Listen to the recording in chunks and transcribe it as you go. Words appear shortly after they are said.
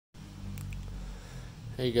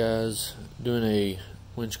Hey guys, doing a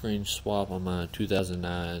windscreen swap on my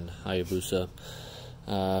 2009 Hayabusa.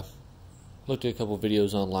 Looked at a couple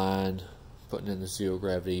videos online, putting in the zero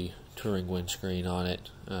gravity touring windscreen on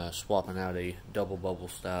it, swapping out a double bubble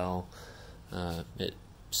style at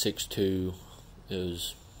 6.2. It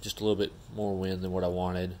was just a little bit more wind than what I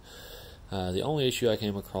wanted. The only issue I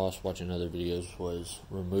came across watching other videos was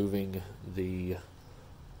removing the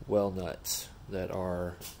well nuts that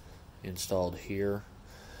are installed here.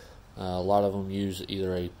 A lot of them use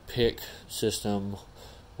either a pick system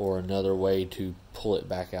or another way to pull it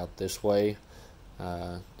back out this way.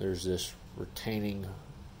 There's this retaining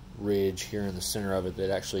ridge here in the center of it that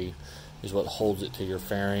actually is what holds it to your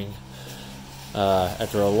fairing.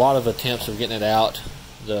 After a lot of attempts of getting it out,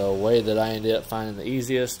 the way that I ended up finding the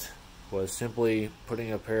easiest was simply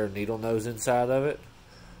putting a pair of needle nose inside of it,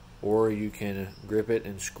 or you can grip it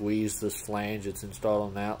and squeeze this flange that's installed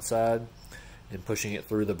on the outside and pushing it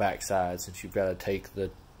through the back side, since you've got to take the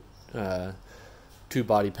two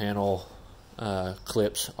body panel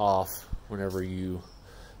clips off whenever you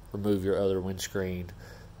remove your other windscreen.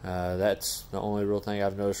 That's the only real thing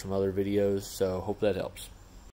I've noticed from other videos, so hope that helps.